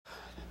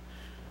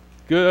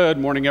Good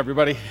morning,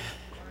 everybody.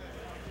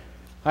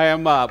 Hi,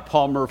 I'm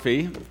Paul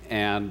Murphy,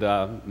 and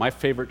my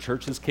favorite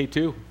church is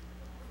K2.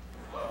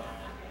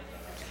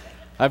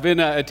 I've been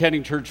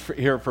attending church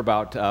here for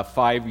about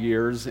 5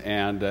 years,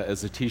 and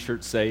as the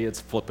T-shirts say,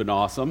 it's flippin'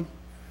 awesome,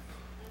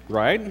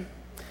 right?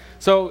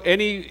 So,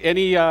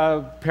 any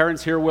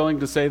parents here willing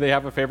to say they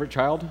have a favorite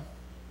child?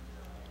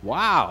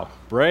 Wow,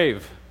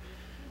 brave.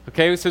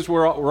 Okay, since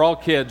we're all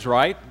kids,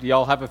 right? Do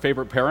y'all have a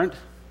favorite parent?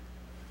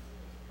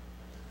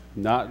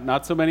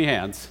 Not so many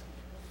hands.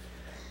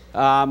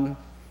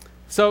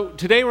 So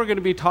today we're going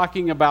to be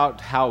talking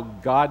about how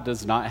God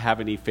does not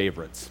have any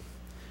favorites,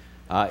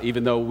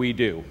 even though we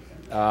do.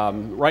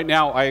 Right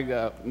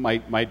now,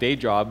 my day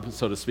job,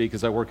 so to speak,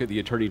 is I work at the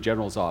Attorney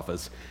General's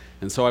office.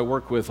 And so I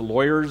work with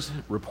lawyers,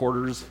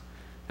 reporters,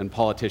 and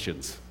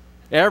politicians.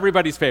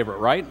 Everybody's favorite,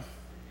 right?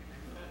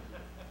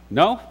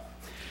 No?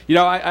 You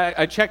know,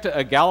 I checked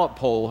a Gallup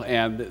poll,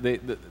 and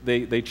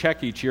they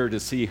check each year to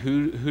see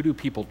who do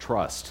people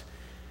trust.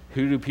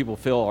 Who do people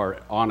feel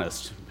are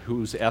honest?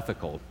 Who's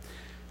ethical?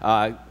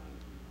 How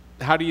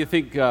do you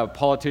think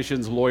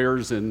politicians,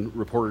 lawyers, and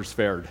reporters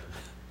fared?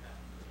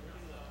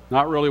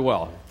 Not really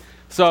well.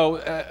 So,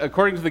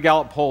 according to the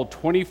Gallup poll,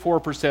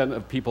 24%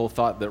 of people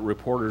thought that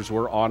reporters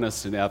were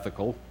honest and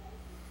ethical.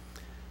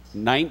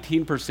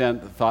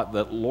 19% thought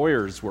that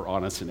lawyers were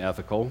honest and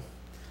ethical.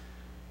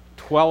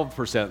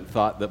 12%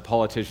 thought that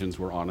politicians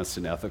were honest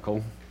and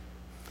ethical.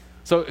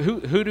 So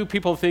who do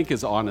people think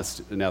is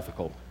honest and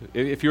ethical?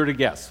 If you were to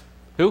guess.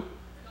 Who?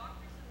 Doctors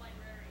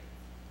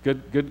and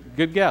librarians.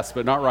 Good guess,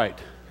 but not right.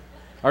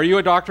 Are you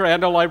a doctor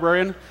and a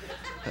librarian?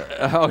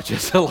 Oh,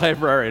 just a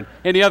librarian.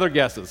 Any other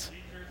guesses?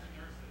 Teachers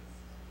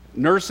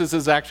and nurses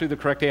is actually the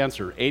correct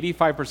answer.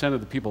 85%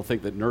 of the people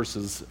think that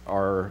nurses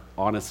are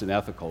honest and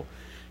ethical.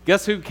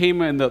 Guess who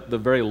came in the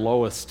very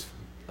lowest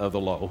of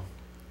the low?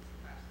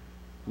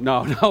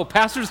 No,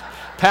 pastors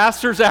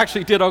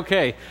actually did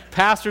okay.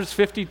 Pastors,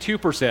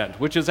 52%,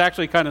 which is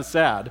actually kind of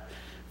sad.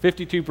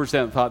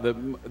 52% thought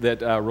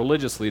that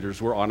religious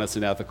leaders were honest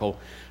and ethical,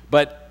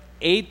 but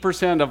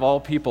 8% of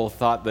all people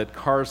thought that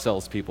car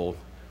salespeople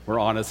were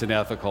honest and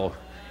ethical.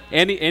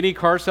 Any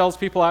car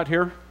salespeople out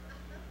here?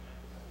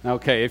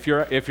 Okay, if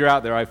you're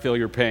out there, I feel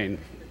your pain.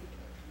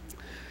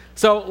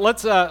 So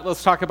let's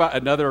talk about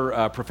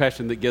another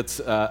profession that gets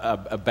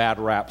a bad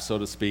rap, so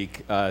to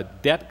speak,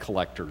 debt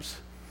collectors.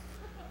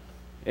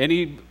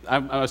 I'm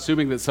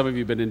assuming that some of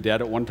you have been in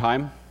debt at one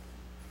time.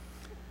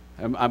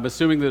 I'm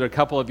assuming that a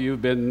couple of you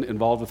have been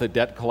involved with a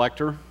debt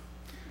collector.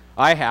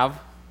 I have.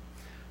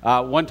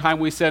 One time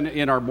we sent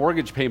in our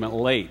mortgage payment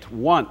late.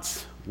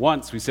 Once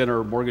we sent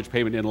our mortgage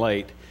payment in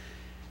late.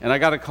 And I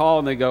got a call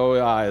and they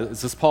go,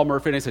 is this Paul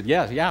Murphy? And I said,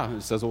 yeah.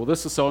 It says, well,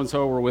 this is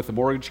so-and-so. We're with the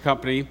mortgage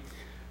company.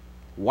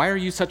 Why are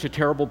you such a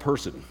terrible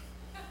person?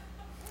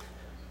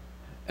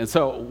 And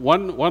so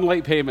one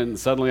late payment, and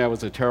suddenly I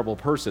was a terrible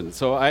person.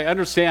 So I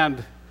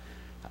understand,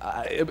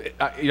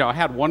 I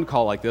had one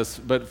call like this,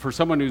 but for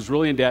someone who's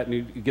really in debt and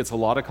who gets a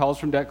lot of calls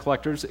from debt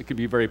collectors, it can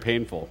be very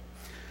painful.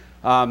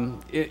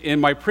 In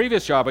my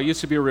previous job, I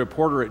used to be a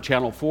reporter at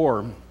Channel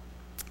 4,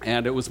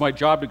 and it was my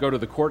job to go to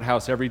the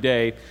courthouse every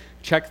day,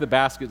 check the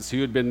baskets, see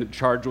who had been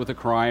charged with a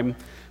crime,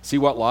 see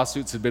what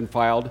lawsuits had been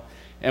filed.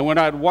 And when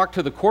I'd walk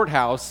to the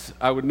courthouse,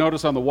 I would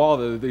notice on the wall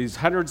that these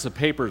hundreds of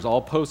papers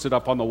all posted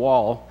up on the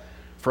wall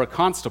for a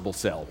constable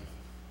cell.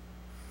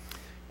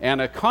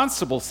 And a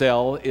constable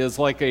cell is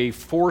like a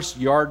forced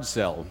yard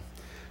cell.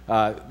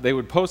 They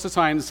would post a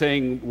sign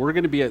saying, we're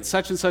going to be at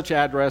such and such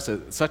address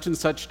at such and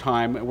such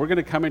time, and we're going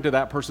to come into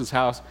that person's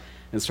house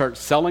and start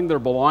selling their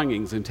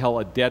belongings until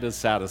a debt is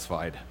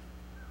satisfied.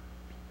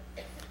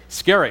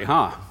 Scary,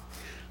 huh?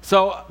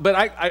 So, but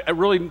I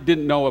really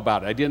didn't know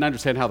about it. I didn't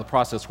understand how the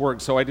process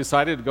worked, so I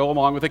decided to go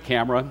along with a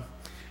camera,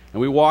 and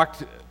we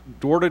walked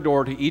door to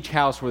door to each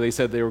house where they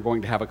said they were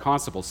going to have a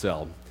constable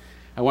cell.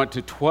 I went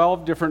to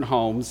 12 different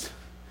homes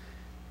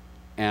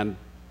and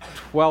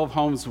 12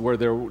 homes where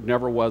there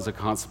never was a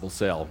constable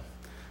cell.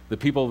 The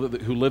people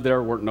who lived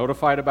there weren't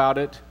notified about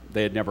it.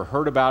 They had never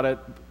heard about it.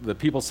 The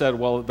people said,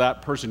 well,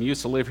 that person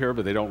used to live here,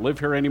 but they don't live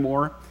here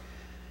anymore.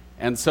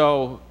 And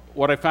so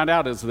what I found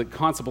out is that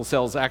constable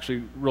cells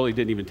actually really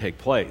didn't even take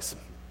place.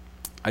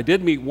 I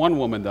did meet one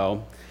woman,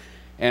 though,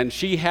 and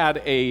she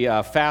had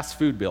a fast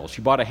food bill.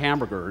 She bought a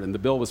hamburger, and the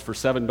bill was for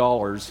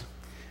 $7.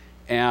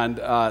 And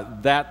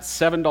that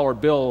 $7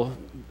 bill,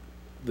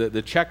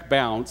 the check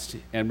bounced,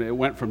 and it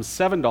went from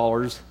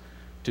 $7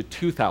 to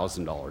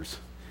 $2,000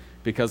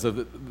 because of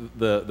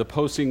the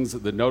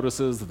postings, the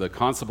notices, the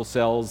constable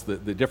cells,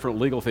 the different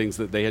legal things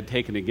that they had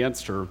taken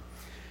against her.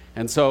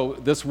 And so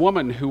this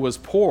woman who was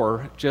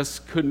poor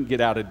just couldn't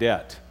get out of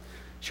debt.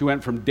 She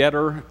went from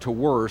debtor to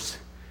worse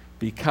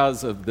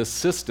because of this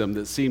system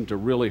that seemed to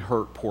really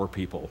hurt poor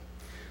people.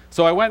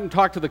 So I went and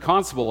talked to the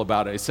constable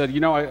about it. I said,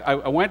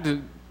 I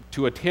went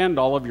to attend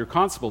all of your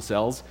constable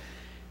cells,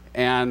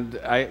 and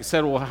I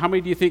said, well, how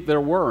many do you think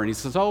there were? And he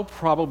says, oh,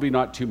 probably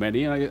not too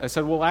many. And I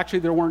said, well, actually,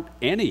 there weren't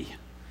any.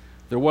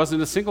 There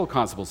wasn't a single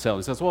constable cell.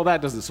 He says, well,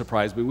 that doesn't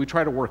surprise me. We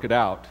try to work it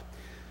out.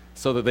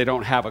 so that they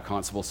don't have a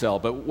constable cell.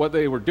 But what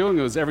they were doing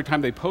was every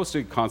time they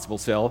posted a constable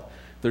cell,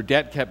 their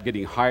debt kept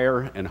getting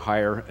higher and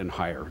higher and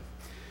higher.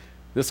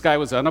 This guy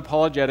was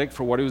unapologetic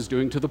for what he was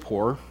doing to the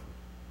poor.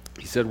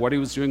 He said what he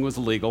was doing was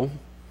illegal,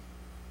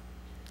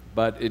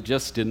 but it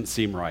just didn't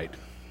seem right.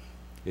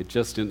 It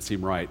just didn't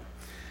seem right.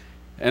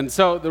 And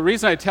so the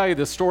reason I tell you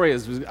this story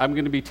is I'm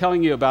going to be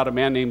telling you about a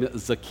man named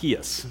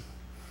Zacchaeus.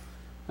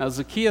 Now,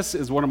 Zacchaeus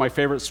is one of my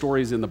favorite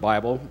stories in the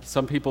Bible.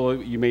 Some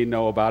people, you may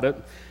know about it.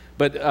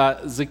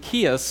 But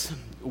Zacchaeus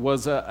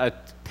was a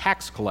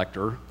tax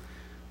collector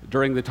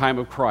during the time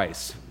of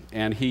Christ.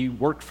 And he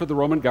worked for the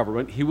Roman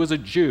government. He was a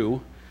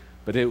Jew,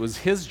 but it was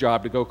his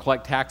job to go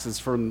collect taxes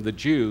from the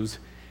Jews.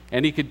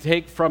 And he could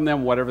take from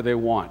them whatever they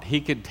want.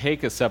 He could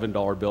take a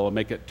 $7 bill and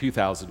make it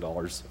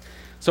 $2,000.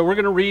 So we're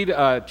going to read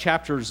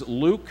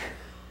Luke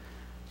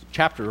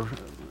chapter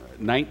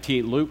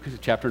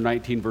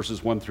 19,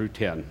 verses 1 through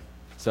 10.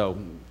 So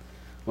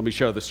let me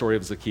show the story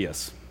of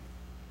Zacchaeus.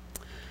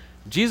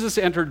 Jesus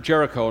entered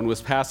Jericho and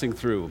was passing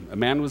through. A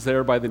man was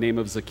there by the name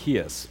of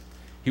Zacchaeus.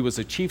 He was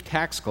a chief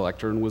tax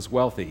collector and was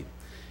wealthy.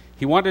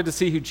 He wanted to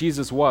see who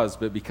Jesus was,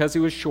 but because he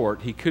was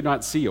short, he could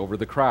not see over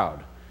the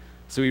crowd.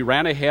 So he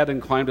ran ahead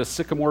and climbed a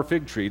sycamore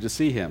fig tree to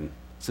see him,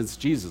 since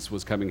Jesus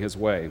was coming his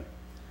way.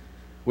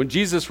 When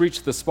Jesus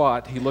reached the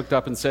spot, he looked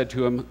up and said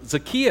to him,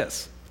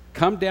 "Zacchaeus,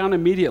 come down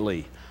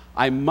immediately.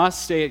 I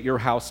must stay at your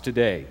house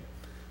today."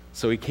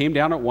 So he came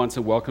down at once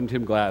and welcomed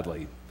him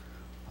gladly.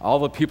 All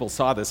the people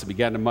saw this and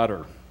began to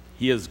mutter,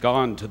 "He is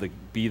gone to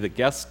be the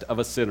guest of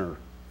a sinner."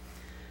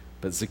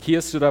 But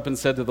Zacchaeus stood up and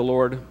said to the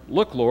Lord,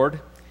 "Look, Lord,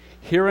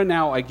 here and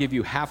now I give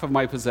you half of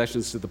my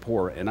possessions to the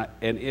poor, and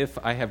if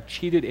I have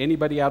cheated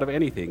anybody out of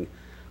anything,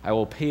 I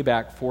will pay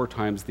back 4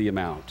 times the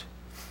amount."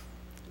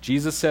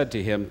 Jesus said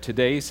to him,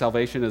 "Today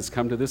salvation has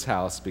come to this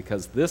house,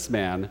 because this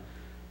man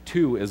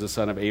too is a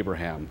son of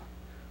Abraham.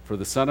 For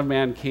the Son of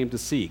Man came to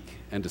seek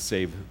and to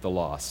save the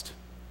lost."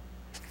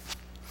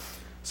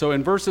 So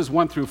in verses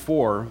 1 through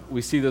 4,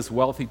 we see this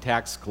wealthy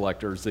tax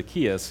collector,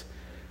 Zacchaeus,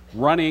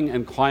 running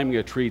and climbing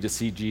a tree to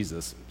see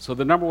Jesus. So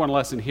the number one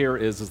lesson here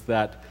is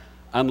that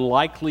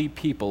unlikely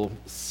people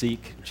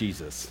seek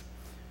Jesus.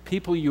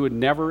 People you would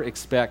never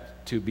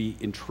expect to be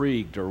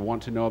intrigued or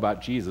want to know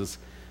about Jesus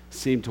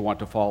seem to want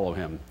to follow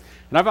him.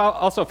 And I've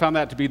also found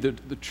that to be the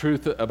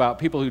truth about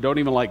people who don't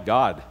even like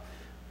God.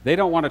 They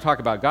don't want to talk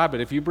about God,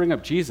 but if you bring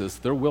up Jesus,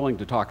 they're willing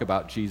to talk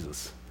about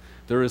Jesus.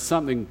 There is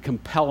something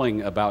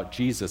compelling about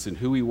Jesus and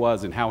who he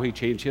was and how he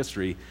changed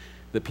history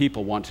that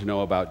people want to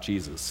know about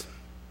Jesus.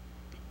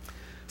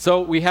 So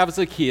we have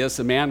Zacchaeus,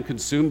 a man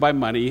consumed by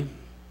money,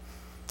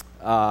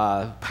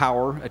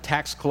 power, a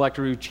tax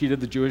collector who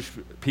cheated the Jewish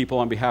people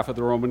on behalf of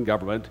the Roman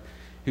government,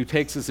 who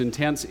takes this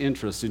intense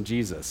interest in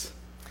Jesus.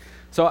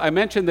 So I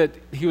mentioned that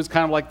he was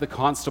kind of like the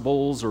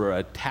constables or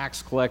a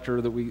tax collector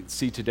that we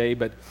see today,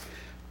 but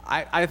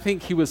I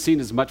think he was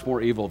seen as much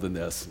more evil than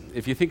this.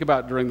 If you think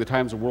about during the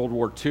times of World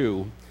War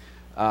II,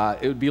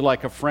 it would be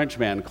like a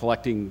Frenchman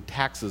collecting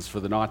taxes for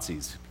the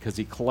Nazis because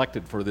he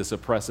collected for this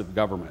oppressive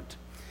government.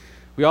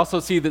 We also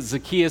see that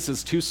Zacchaeus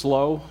is too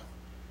slow,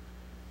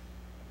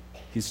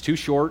 he's too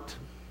short,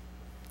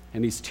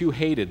 and he's too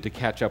hated to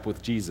catch up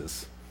with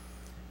Jesus.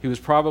 He was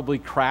probably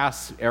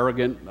crass,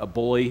 arrogant, a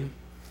bully.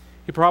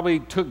 He probably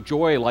took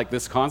joy, like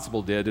this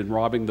constable did, in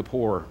robbing the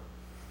poor.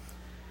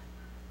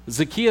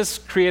 Zacchaeus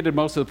created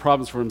most of the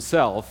problems for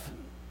himself,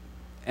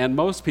 and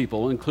most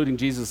people, including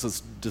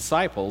Jesus'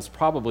 disciples,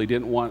 probably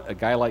didn't want a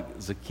guy like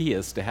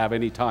Zacchaeus to have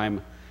any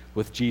time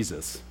with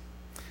Jesus.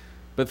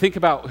 But think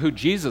about who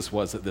Jesus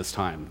was at this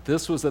time.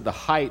 This was at the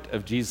height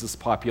of Jesus'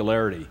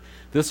 popularity.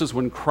 This is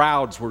when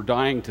crowds were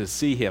dying to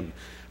see him.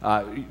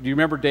 Do you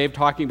remember Dave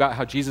talking about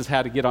how Jesus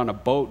had to get on a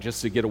boat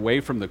just to get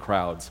away from the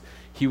crowds?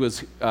 He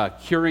was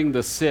curing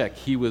the sick.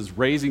 He was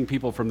raising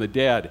people from the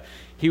dead.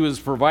 He was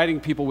providing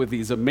people with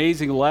these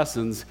amazing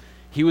lessons.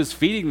 He was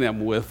feeding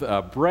them with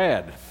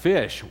bread,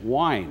 fish,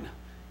 wine.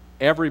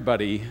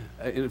 Everybody,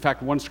 in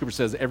fact, one scripture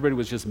says everybody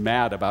was just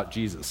mad about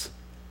Jesus.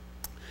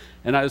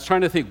 And I was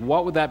trying to think,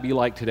 what would that be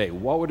like today?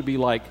 What would it be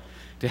like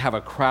to have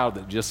a crowd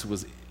that just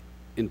was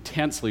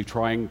intensely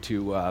trying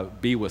to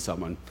be with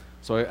someone?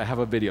 So I have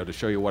a video to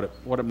show you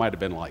what it might have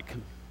been like.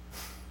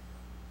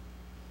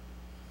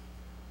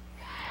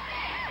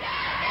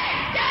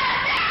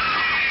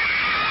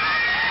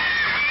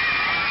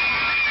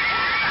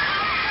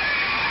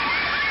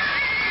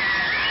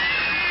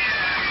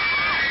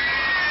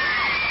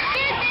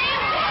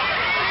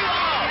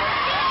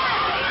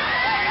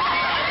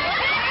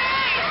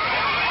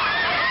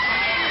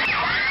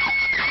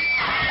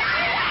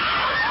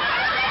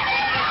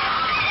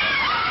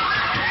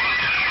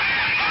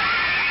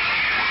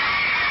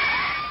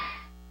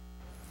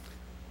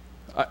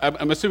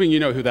 I'm assuming you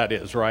know who that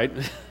is, right?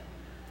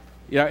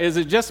 Yeah, is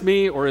it just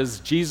me, or is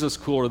Jesus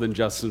cooler than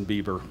Justin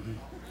Bieber?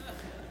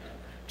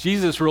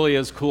 Jesus really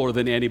is cooler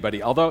than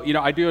anybody. Although,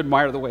 I do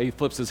admire the way he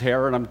flips his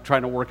hair, and I'm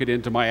trying to work it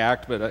into my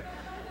act, but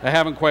I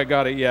haven't quite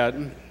got it yet.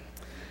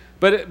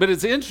 But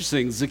it's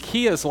interesting.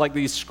 Zacchaeus, like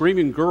these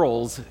screaming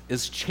girls,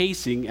 is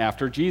chasing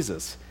after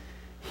Jesus.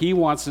 He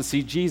wants to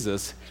see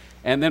Jesus.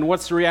 And then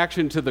what's the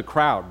reaction to the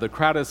crowd? The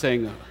crowd is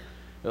saying,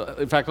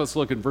 in fact, let's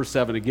look at verse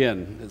 7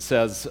 again. It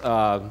says,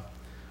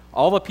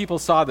 all the people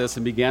saw this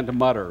and began to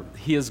mutter,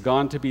 he has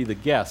gone to be the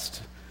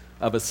guest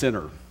of a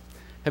sinner.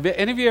 Have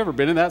any of you ever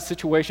been in that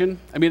situation?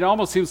 I mean, it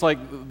almost seems like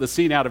the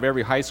scene out of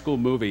every high school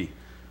movie.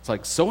 It's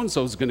like,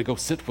 so-and-so is going to go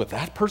sit with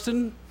that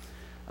person?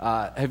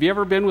 Have you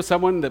ever been with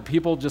someone that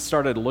people just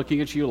started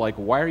looking at you like,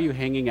 why are you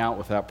hanging out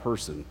with that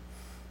person?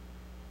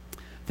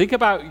 Think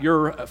about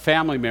your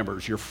family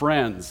members, your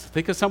friends.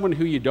 Think of someone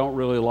who you don't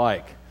really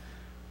like.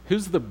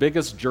 Who's the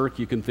biggest jerk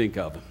you can think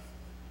of?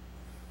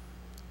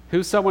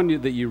 Who's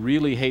someone that you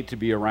really hate to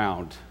be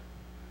around?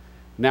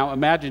 Now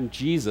imagine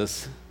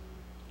Jesus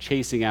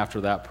chasing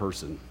after that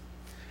person.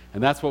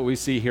 And that's what we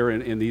see here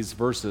in these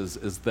verses,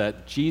 is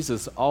that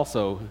Jesus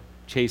also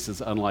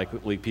chases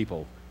unlikely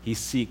people. He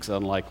seeks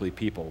unlikely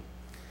people.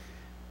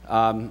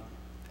 And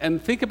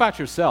think about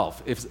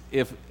yourself.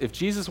 If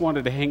Jesus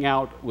wanted to hang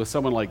out with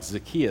someone like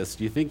Zacchaeus,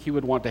 do you think he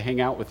would want to hang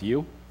out with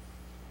you?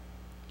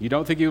 You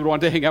don't think he would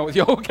want to hang out with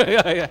you?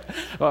 Okay,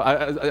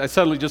 I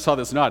suddenly just saw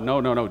this nod.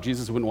 No,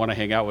 Jesus wouldn't want to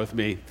hang out with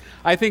me.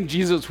 I think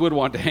Jesus would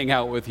want to hang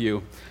out with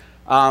you.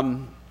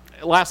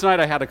 Last night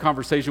I had a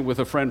conversation with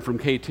a friend from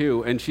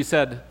K2, and she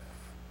said,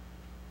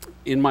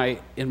 in my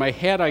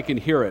head I can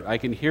hear it. I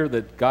can hear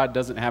that God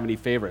doesn't have any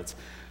favorites.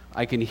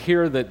 I can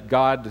hear that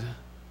God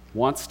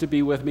wants to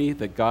be with me,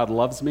 that God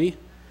loves me,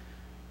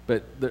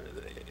 but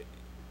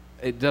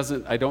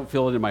I don't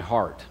feel it in my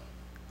heart.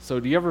 So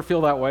do you ever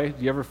feel that way?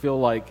 Do you ever feel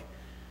like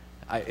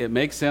it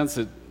makes sense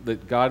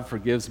that God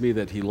forgives me,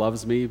 that he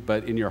loves me,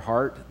 but in your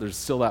heart, there's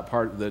still that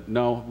part that,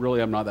 no,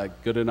 really, I'm not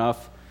that good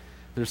enough.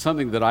 There's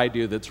something that I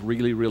do that's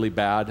really, really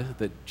bad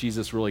that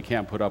Jesus really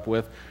can't put up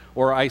with.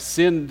 Or I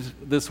sinned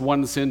this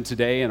one sin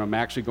today, and I'm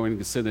actually going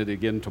to sin it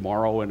again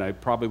tomorrow, and I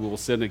probably will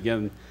sin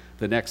again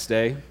the next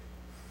day.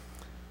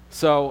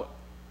 So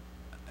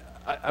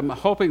I'm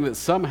hoping that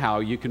somehow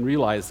you can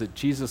realize that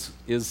Jesus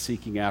is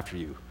seeking after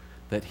you,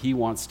 that he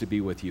wants to be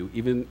with you,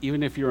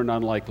 even if you're an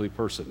unlikely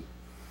person.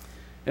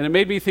 And it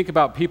made me think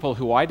about people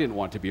who I didn't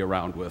want to be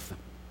around with.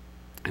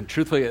 And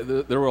truthfully,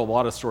 there were a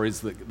lot of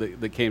stories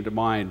that came to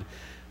mind.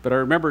 But I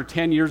remember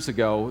 10 years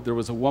ago, there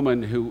was a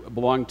woman who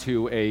belonged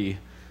to a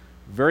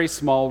very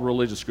small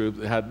religious group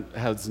that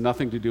has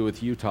nothing to do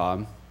with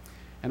Utah.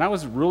 And I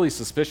was really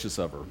suspicious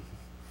of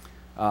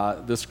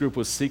her. This group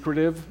was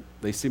secretive.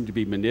 They seemed to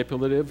be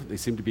manipulative. They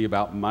seemed to be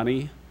about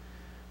money.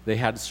 They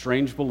had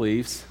strange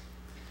beliefs.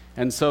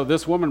 And so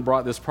this woman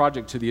brought this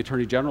project to the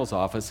Attorney General's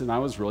office, and I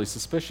was really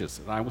suspicious.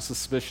 And I was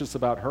suspicious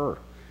about her.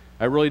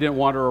 I really didn't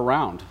want her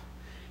around.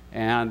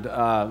 And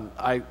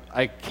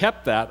I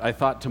kept that, I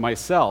thought, to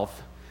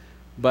myself.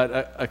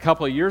 But a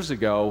couple of years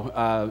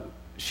ago,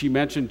 she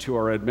mentioned to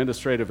our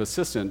administrative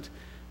assistant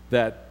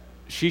that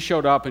she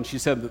showed up and she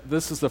said that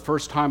this is the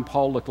first time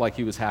Paul looked like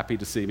he was happy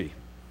to see me.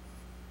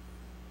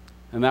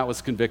 And that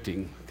was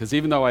convicting, because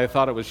even though I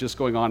thought it was just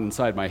going on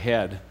inside my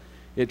head,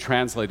 it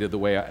translated the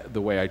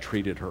way I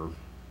treated her.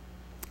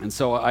 And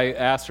so I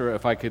asked her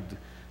if I could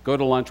go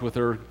to lunch with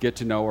her, get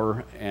to know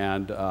her,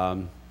 and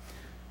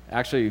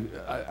actually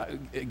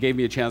it gave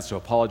me a chance to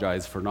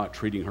apologize for not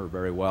treating her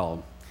very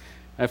well.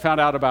 I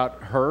found out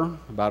about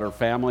her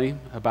family,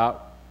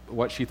 about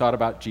what she thought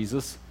about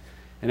Jesus,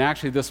 and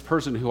actually this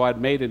person who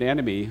I'd made an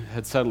enemy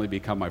had suddenly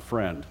become my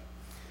friend.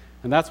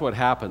 And that's what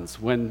happens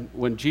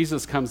when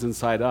Jesus comes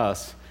inside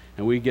us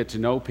and we get to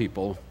know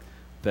people,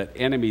 that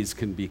enemies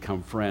can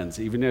become friends,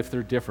 even if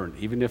they're different,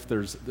 even if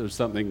there's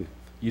something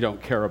you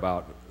don't care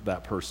about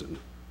that person.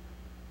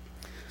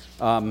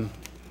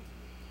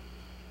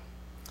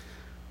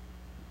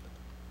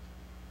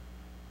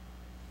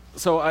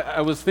 So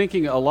I was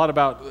thinking a lot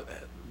about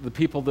the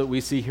people that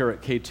we see here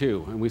at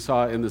K2, and we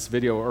saw in this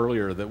video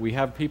earlier that we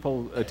have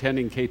people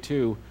attending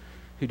K2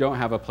 who don't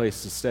have a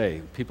place to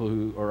stay, people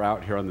who are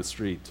out here on the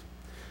street.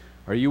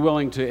 Are you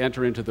willing to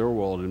enter into their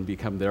world and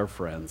become their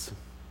friends?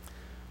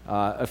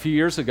 A few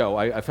years ago,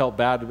 I felt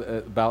bad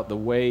about the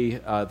way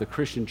the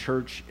Christian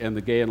church and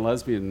the gay and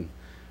lesbian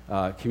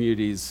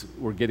communities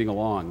were getting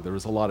along. There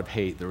was a lot of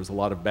hate. There was a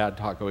lot of bad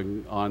talk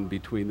going on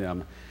between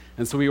them.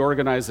 And so we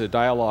organized a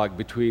dialogue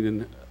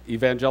between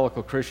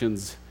evangelical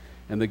Christians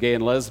and the gay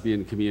and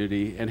lesbian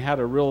community and had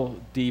a real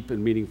deep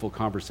and meaningful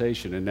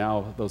conversation. And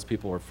now those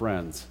people are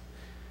friends.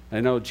 I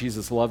know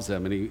Jesus loves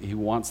them, and he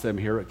wants them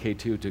here at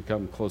K2 to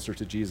come closer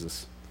to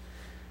Jesus.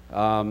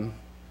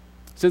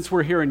 Since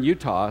we're here in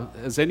Utah,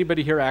 has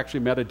anybody here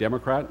actually met a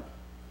Democrat?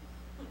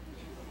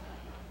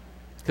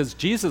 Because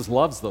Jesus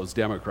loves those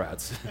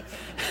Democrats.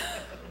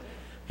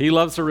 He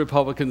loves the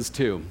Republicans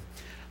too.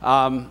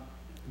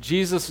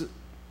 Jesus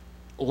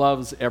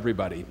loves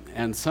everybody,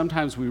 and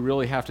sometimes we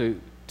really have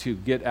to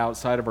get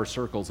outside of our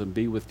circles and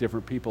be with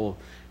different people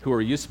who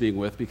are used to being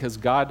with, because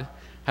God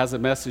has a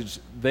message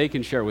they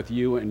can share with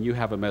you, and you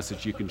have a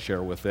message you can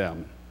share with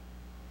them.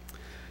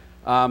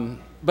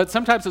 But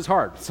sometimes it's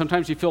hard.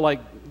 Sometimes you feel like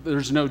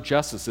there's no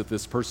justice if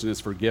this person is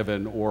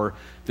forgiven, or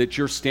that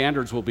your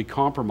standards will be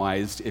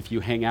compromised if you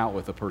hang out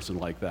with a person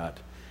like that.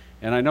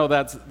 And I know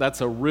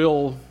that's a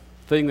real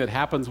thing that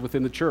happens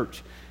within the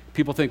church.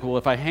 People think, well,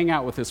 if I hang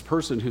out with this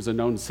person who's a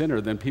known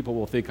sinner, then people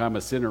will think I'm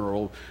a sinner,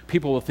 or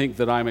people will think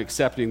that I'm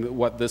accepting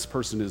what this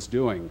person is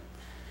doing.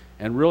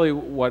 And really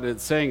what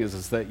it's saying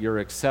is that you're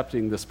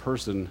accepting this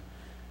person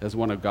as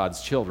one of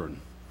God's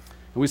children.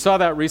 And we saw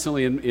that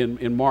recently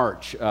in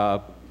March.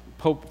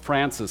 Pope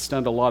Francis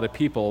stunned a lot of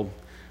people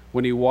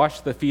when he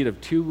washed the feet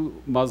of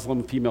 2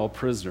 Muslim female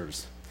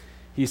prisoners.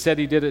 He said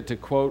he did it to,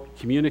 quote,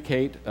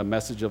 communicate a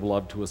message of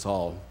love to us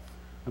all.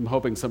 I'm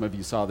hoping some of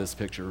you saw this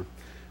picture.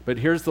 But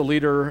here's the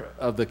leader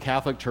of the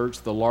Catholic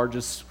Church, the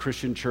largest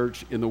Christian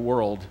church in the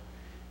world,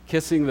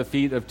 kissing the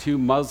feet of 2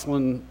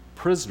 Muslim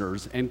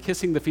prisoners and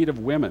kissing the feet of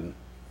women,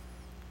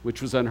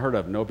 which was unheard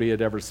of. Nobody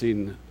had ever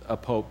seen a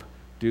pope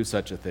do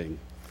such a thing.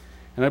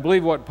 And I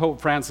believe what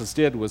Pope Francis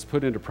did was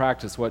put into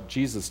practice what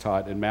Jesus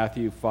taught in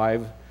Matthew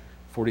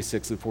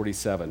 5:46 and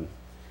 47.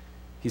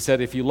 He said,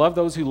 if you love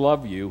those who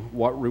love you,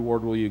 what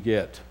reward will you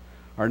get?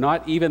 Are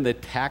not even the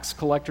tax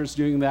collectors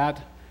doing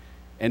that?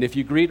 And if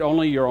you greet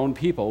only your own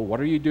people, what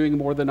are you doing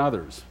more than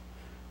others?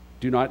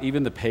 Do not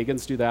even the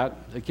pagans do that?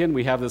 Again,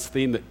 we have this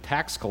theme that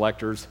tax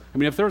collectors,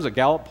 if there was a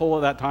Gallup poll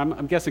at that time,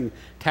 I'm guessing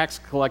tax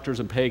collectors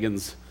and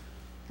pagans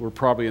were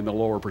probably in the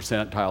lower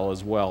percentile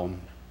as well.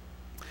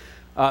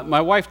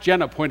 My wife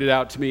Jenna pointed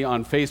out to me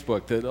on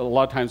Facebook that a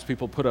lot of times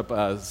people put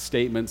up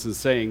statements and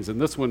sayings,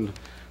 and this one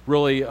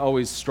really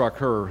always struck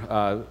her.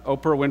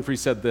 Oprah Winfrey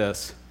said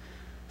this: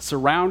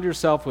 surround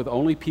yourself with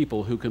only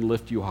people who can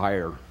lift you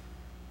higher.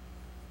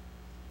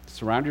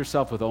 Surround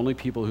yourself with only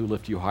people who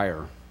lift you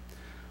higher.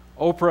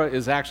 Oprah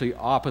is actually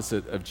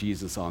opposite of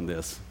Jesus on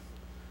this,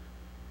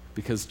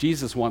 because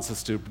Jesus wants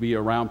us to be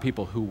around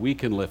people who we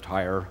can lift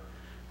higher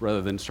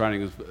rather than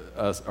surrounding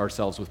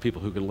ourselves with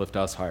people who can lift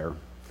us higher.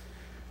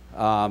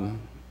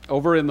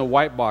 Over in the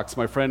White Box,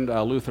 my friend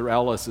Luther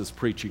Ellis is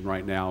preaching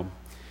right now,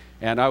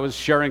 and I was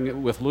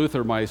sharing with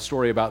Luther my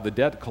story about the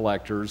debt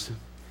collectors,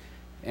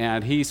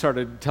 and he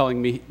started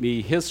telling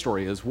me his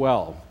story as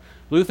well.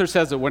 Luther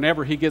says that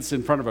whenever he gets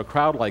in front of a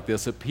crowd like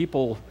this, that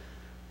people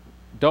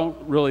don't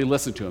really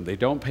listen to him. They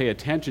don't pay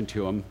attention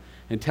to him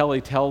until he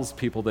tells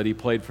people that he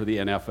played for the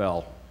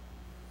NFL.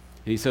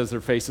 And he says their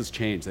faces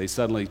change. They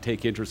suddenly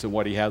take interest in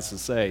what he has to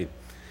say.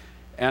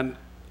 And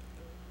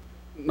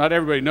not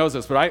everybody knows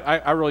this, but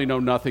I really know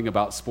nothing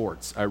about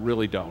sports. I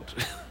really don't.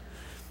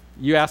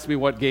 You asked me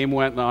what game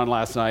went on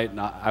last night, and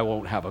I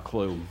won't have a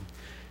clue.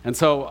 And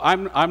so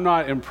I'm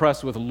not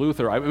impressed with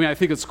Luther. I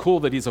think it's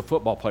cool that he's a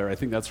football player. I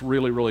think that's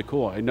really, really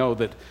cool. I know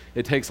that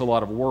it takes a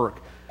lot of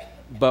work.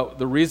 But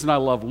the reason I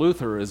love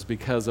Luther is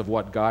because of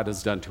what God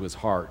has done to his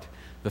heart.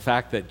 The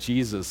fact that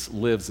Jesus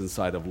lives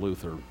inside of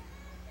Luther.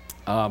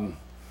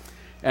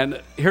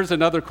 And here's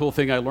another cool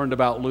thing I learned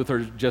about Luther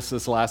just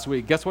this last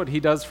week. Guess what he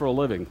does for a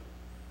living?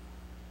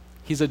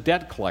 He's a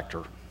debt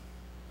collector.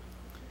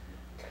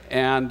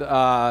 And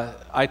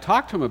I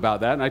talked to him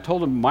about that, and I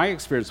told him my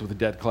experience with the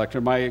debt collector,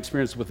 my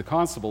experience with the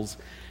constables,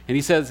 and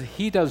he says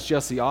he does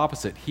just the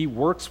opposite. He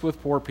works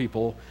with poor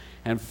people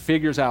and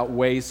figures out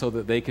ways so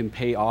that they can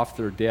pay off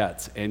their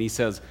debts. And he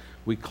says,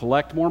 we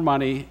collect more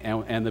money,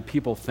 and the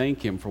people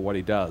thank him for what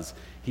he does.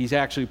 He's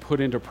actually put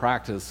into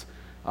practice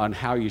on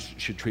how you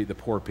should treat the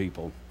poor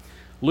people.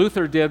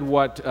 Luther did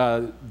what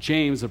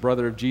James, the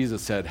brother of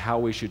Jesus, said, how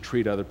we should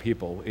treat other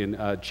people.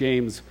 In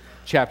James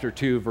chapter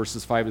 2,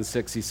 verses 5 and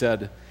 6, he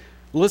said,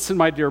 listen,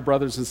 my dear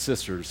brothers and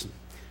sisters,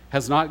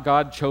 has not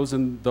God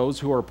chosen those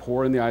who are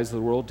poor in the eyes of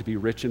the world to be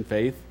rich in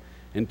faith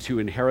and to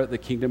inherit the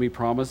kingdom he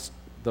promised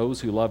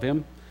those who love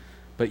him?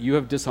 But you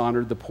have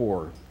dishonored the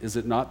poor. Is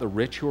it not the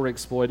rich who are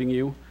exploiting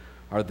you?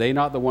 Are they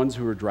not the ones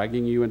who are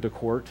dragging you into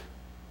court?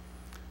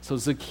 So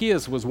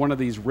Zacchaeus was one of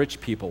these rich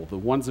people, the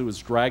ones that was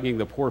dragging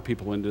the poor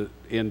people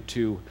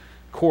into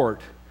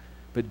court.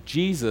 But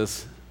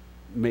Jesus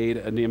made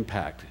an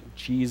impact.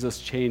 Jesus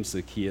changed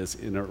Zacchaeus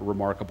in a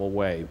remarkable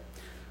way,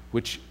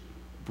 which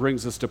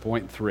brings us to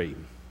point 3.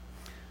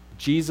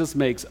 Jesus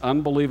makes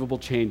unbelievable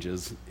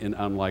changes in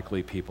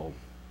unlikely people.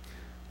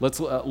 Let's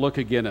look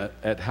again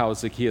at how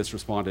Zacchaeus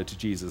responded to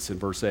Jesus in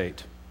verse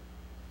 8.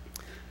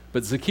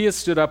 But Zacchaeus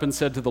stood up and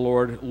said to the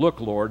Lord, look,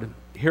 Lord,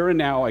 here and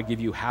now I give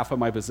you half of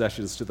my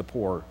possessions to the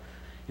poor,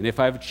 and if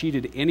I've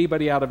cheated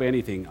anybody out of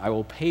anything, I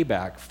will pay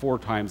back 4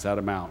 times that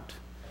amount.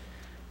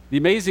 The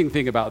amazing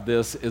thing about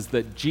this is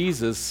that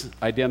Jesus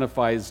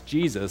identifies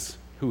Jesus,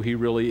 who he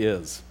really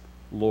is,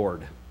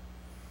 Lord.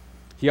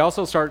 He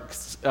also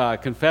starts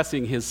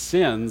confessing his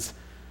sins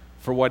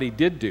for what he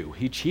did do.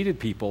 He cheated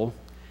people,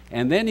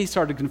 and then he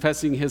started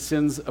confessing his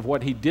sins of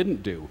what he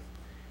didn't do.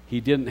 He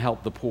didn't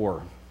help the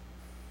poor.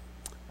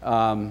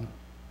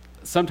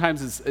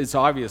 Sometimes it's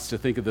obvious to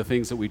think of the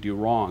things that we do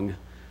wrong,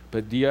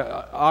 but do you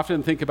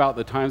often think about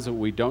the times that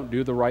we don't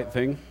do the right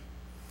thing?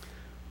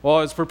 Well,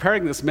 I was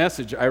preparing this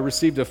message, I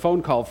received a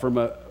phone call from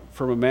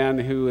a man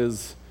who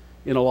is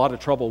in a lot of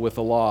trouble with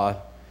the law,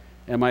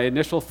 and my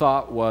initial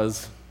thought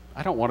was,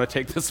 I don't want to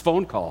take this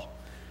phone call.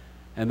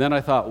 And then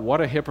I thought,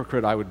 what a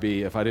hypocrite I would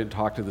be if I didn't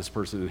talk to this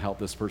person and help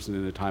this person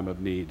in a time of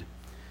need.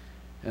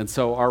 And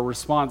so our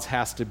response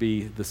has to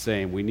be the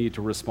same. We need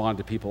to respond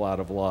to people out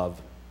of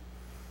love.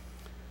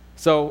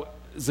 So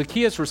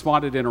Zacchaeus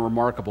responded in a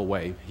remarkable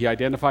way. He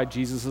identified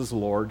Jesus as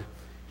Lord.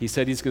 He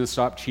said he's going to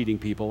stop cheating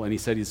people, and he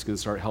said he's going to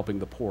start helping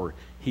the poor.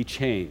 He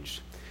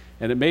changed.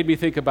 And it made me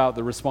think about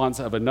the response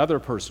of another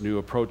person who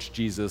approached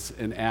Jesus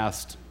and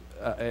asked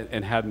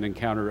and had an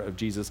encounter of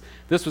Jesus.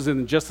 This was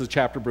in just the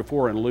chapter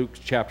before, in Luke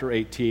chapter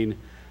 18,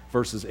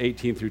 verses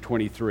 18 through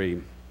 23.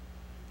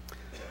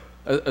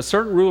 A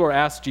certain ruler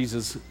asked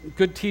Jesus,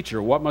 "Good teacher,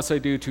 what must I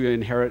do to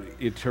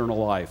inherit eternal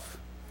life?"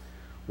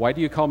 "Why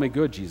do you call me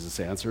good?" Jesus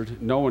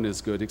answered. "No one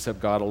is good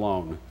except God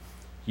alone.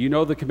 You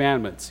know the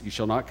commandments. You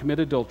shall not commit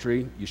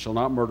adultery. You shall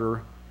not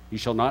murder. You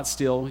shall not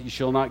steal. You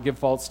shall not give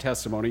false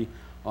testimony.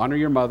 Honor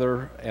your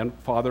mother and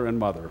father and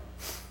mother."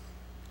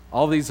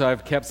 "All these I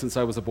have kept since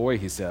I was a boy,"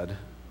 he said.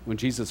 When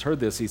Jesus heard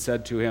this, he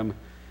said to him,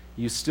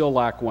 "You still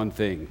lack one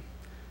thing.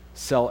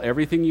 Sell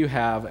everything you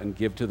have and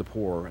give to the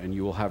poor, and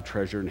you will have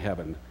treasure in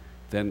heaven.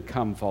 Then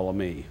come, follow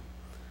me."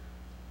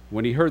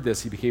 When he heard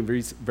this, he became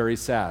very, very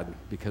sad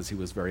because he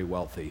was very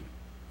wealthy.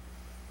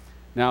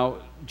 Now,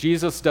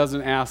 Jesus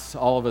doesn't ask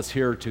all of us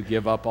here to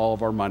give up all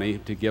of our money,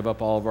 to give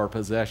up all of our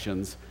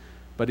possessions,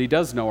 but he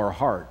does know our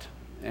heart,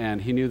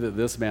 and he knew that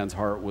this man's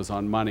heart was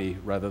on money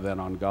rather than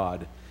on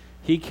God.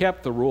 He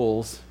kept the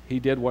rules. He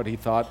did what he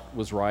thought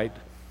was right,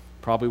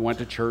 probably went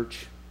to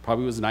church,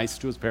 probably was nice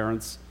to his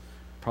parents,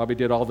 probably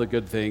did all the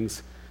good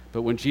things.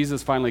 But when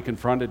Jesus finally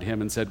confronted him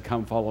and said,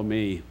 "Come, follow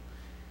me,"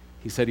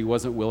 he said he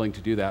wasn't willing to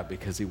do that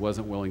because he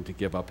wasn't willing to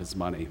give up his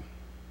money.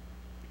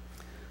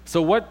 So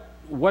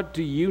what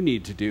do you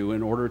need to do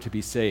in order to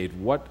be saved?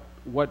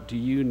 What do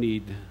you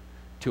need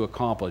to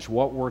accomplish?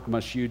 What work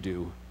must you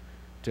do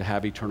to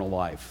have eternal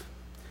life?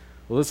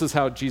 Well, this is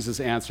how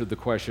Jesus answered the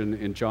question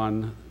in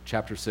John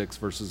chapter 6,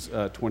 verses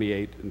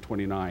 28 and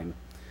 29.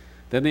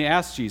 Then they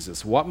asked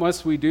Jesus, "What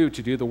must we do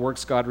to do the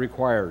works God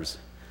requires?"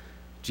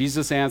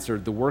 Jesus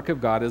answered, "The work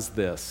of God is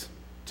this,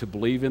 to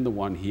believe in the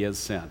one he has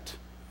sent."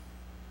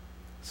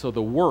 So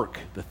the work,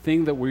 the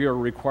thing that we are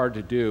required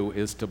to do,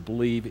 is to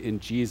believe in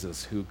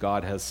Jesus, who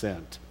God has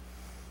sent.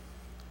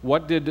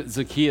 What did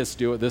Zacchaeus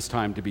do at this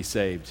time to be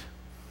saved?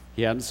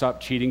 He hadn't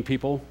stopped cheating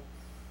people.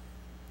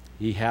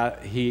 He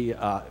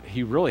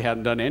really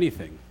hadn't done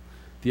anything.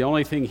 The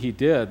only thing he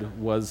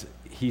did was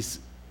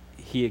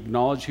he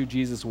acknowledged who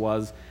Jesus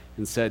was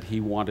and said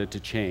he wanted to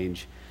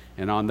change.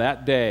 And on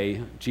that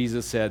day,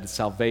 Jesus said,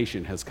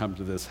 "Salvation has come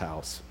to this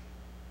house."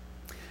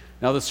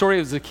 Now, the story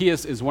of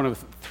Zacchaeus is one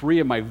of three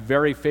of my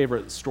very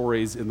favorite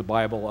stories in the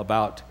Bible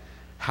about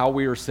how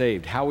we are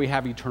saved, how we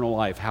have eternal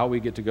life, how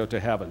we get to go to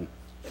heaven.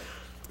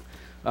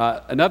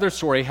 Another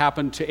story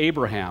happened to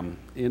Abraham.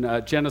 In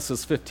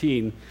Genesis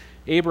 15,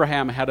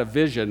 Abraham had a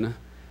vision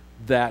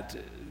that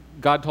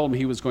God told him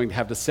he was going to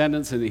have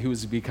descendants and that he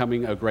was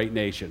becoming a great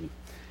nation.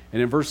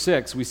 And in verse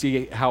 6, we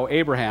see how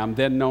Abraham,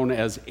 then known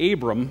as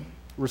Abram,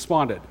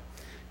 responded.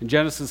 In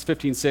Genesis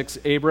 15:6,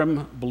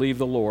 Abram believed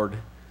the Lord,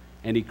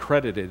 and he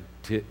credited,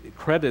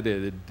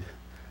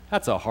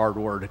 that's a hard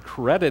word,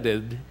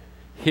 credited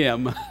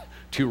him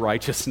to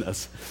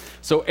righteousness.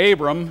 So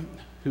Abram,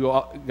 who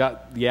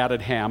got the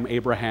added ham,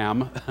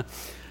 Abraham,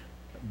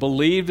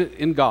 believed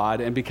in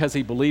God, and because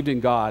he believed in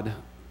God,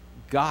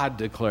 God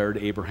declared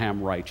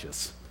Abraham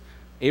righteous.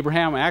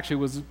 Abraham actually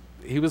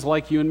was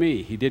like you and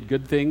me. He did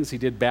good things, he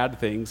did bad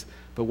things,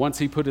 but once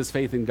he put his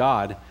faith in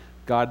God,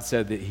 God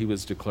said that he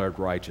was declared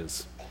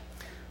righteous.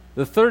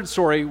 The third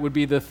story would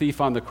be the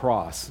thief on the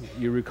cross.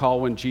 You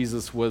recall when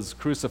Jesus was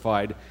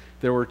crucified,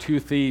 there were two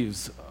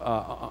thieves.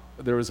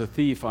 There was a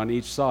thief on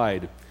each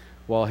side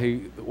while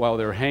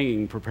they were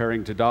hanging,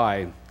 preparing to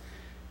die.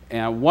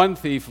 And one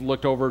thief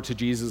looked over to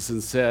Jesus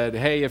and said,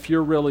 "Hey, if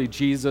you're really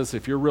Jesus,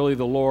 if you're really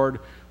the Lord,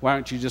 why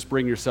don't you just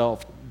bring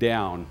yourself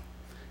down?"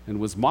 And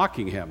was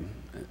mocking him.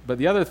 But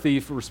the other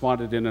thief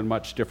responded in a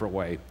much different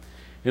way.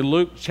 In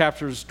Luke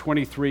chapters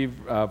 23,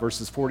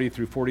 verses 40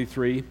 through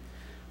 43,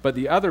 but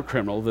the other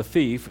criminal, the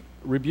thief,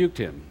 rebuked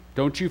him.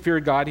 "Don't you fear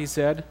God," he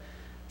said.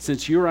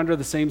 "Since you are under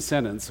the same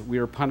sentence, we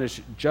are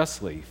punished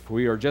justly, for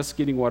we are just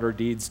getting what our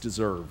deeds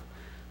deserve.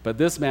 But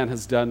this man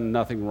has done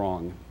nothing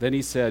wrong." Then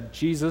he said,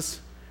 "Jesus,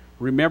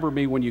 remember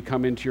me when you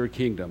come into your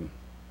kingdom."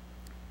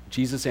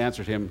 Jesus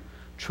answered him,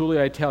 "Truly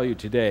I tell you,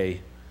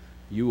 today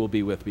you will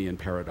be with me in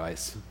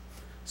paradise."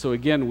 So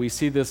again, we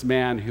see this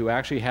man who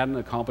actually hadn't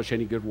accomplished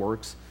any good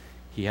works.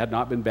 He had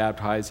not been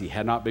baptized. He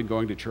had not been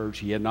going to church.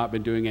 He had not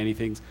been doing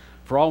anything.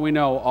 For all we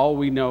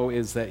know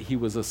is that he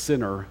was a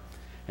sinner.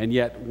 And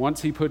yet,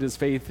 once he put his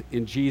faith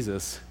in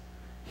Jesus,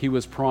 he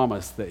was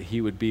promised that he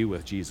would be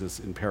with Jesus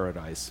in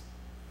paradise.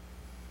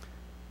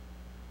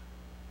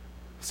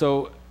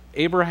 So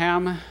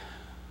Abraham,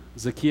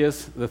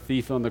 Zacchaeus, the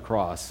thief on the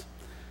cross,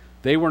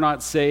 they were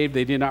not saved.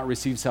 They did not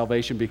receive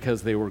salvation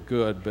because they were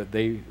good, but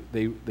they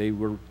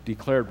were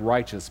declared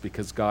righteous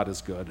because God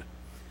is good.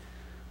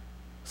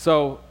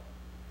 So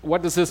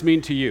what does this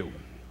mean to you?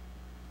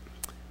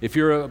 If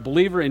you're a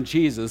believer in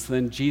Jesus,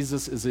 then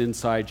Jesus is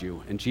inside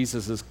you, and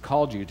Jesus has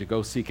called you to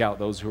go seek out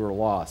those who are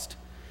lost.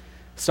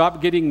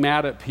 Stop getting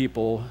mad at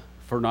people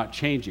for not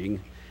changing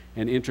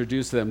and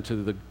introduce them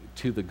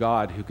to the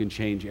God who can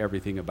change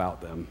everything about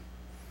them.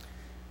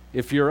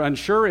 If you're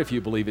unsure if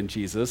you believe in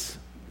Jesus,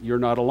 you're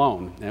not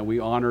alone, and we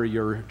honor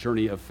your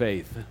journey of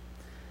faith.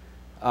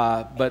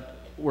 But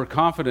we're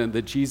confident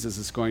that Jesus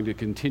is going to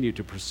continue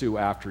to pursue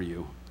after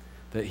you,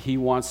 that he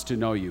wants to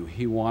know you,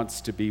 he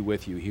wants to be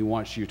with you, he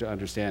wants you to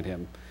understand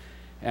him.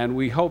 And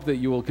we hope that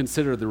you will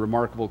consider the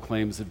remarkable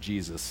claims of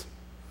Jesus.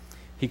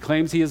 He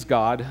claims he is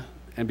God,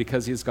 and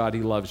because he is God,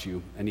 he loves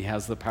you, and he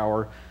has the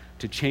power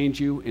to change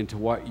you into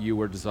what you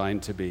were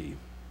designed to be.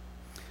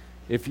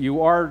 If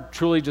you are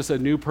truly just a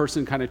new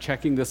person kind of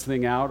checking this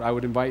thing out, I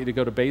would invite you to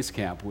go to Base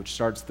Camp, which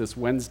starts this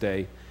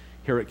Wednesday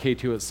here at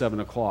K2 at 7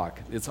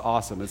 o'clock. It's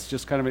awesome. It's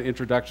just kind of an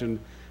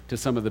introduction to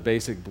some of the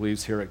basic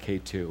beliefs here at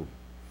K2.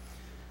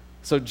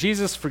 So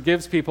Jesus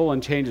forgives people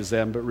and changes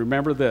them, but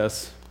remember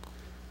this.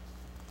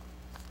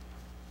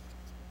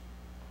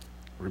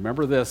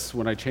 Remember this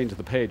when I change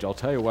the page. I'll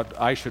tell you what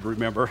I should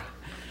remember.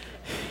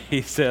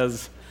 He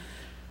says,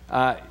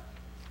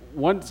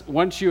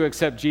 once you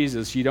accept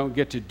Jesus, you don't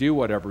get to do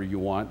whatever you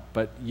want,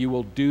 but you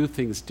will do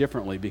things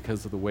differently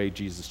because of the way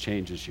Jesus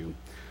changes you.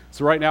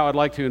 So right now, I'd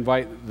like to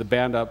invite the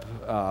band up,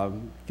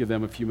 give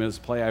them a few minutes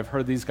to play. I've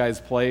heard these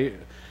guys play.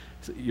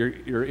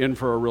 You're in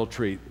for a real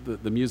treat.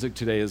 The music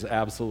today is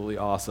absolutely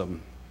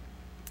awesome.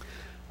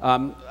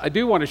 I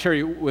do want to share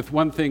you with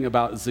one thing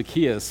about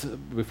Zacchaeus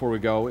before we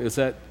go, is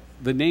that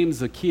the name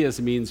Zacchaeus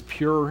means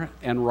pure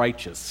and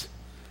righteous.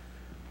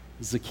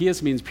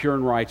 Zacchaeus means pure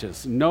and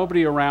righteous.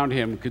 Nobody around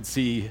him could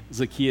see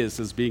Zacchaeus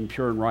as being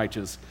pure and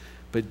righteous,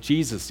 but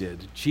Jesus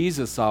did.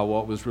 Jesus saw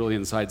what was really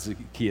inside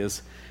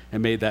Zacchaeus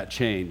and made that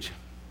change.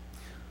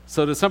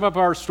 So to sum up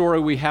our story,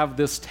 we have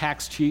this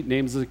tax cheat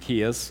named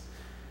Zacchaeus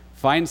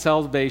find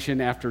salvation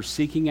after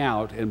seeking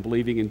out and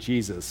believing in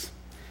Jesus.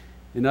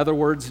 In other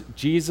words,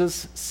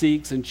 Jesus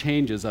seeks and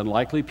changes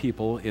unlikely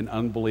people in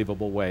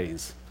unbelievable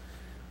ways.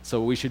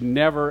 So we should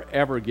never,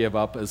 ever give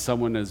up as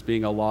someone as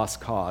being a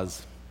lost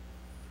cause.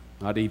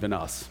 Not even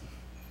us.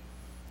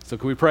 So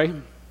can we pray?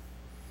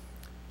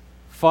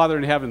 Father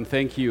in heaven,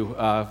 thank you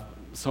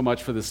so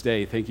much for this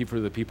day. Thank you for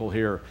the people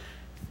here.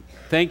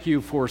 Thank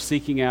you for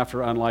seeking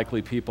after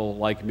unlikely people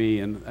like me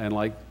and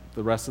like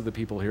the rest of the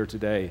people here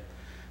today.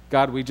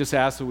 God, we just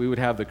ask that we would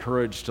have the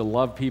courage to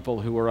love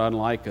people who are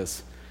unlike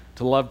us,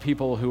 to love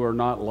people who are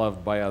not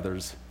loved by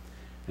others,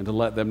 and to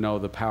let them know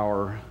the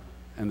power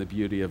and the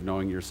beauty of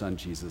knowing your Son,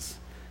 Jesus.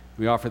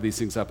 We offer these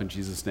things up in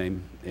Jesus'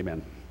 name.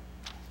 Amen.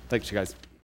 Thanks, you guys.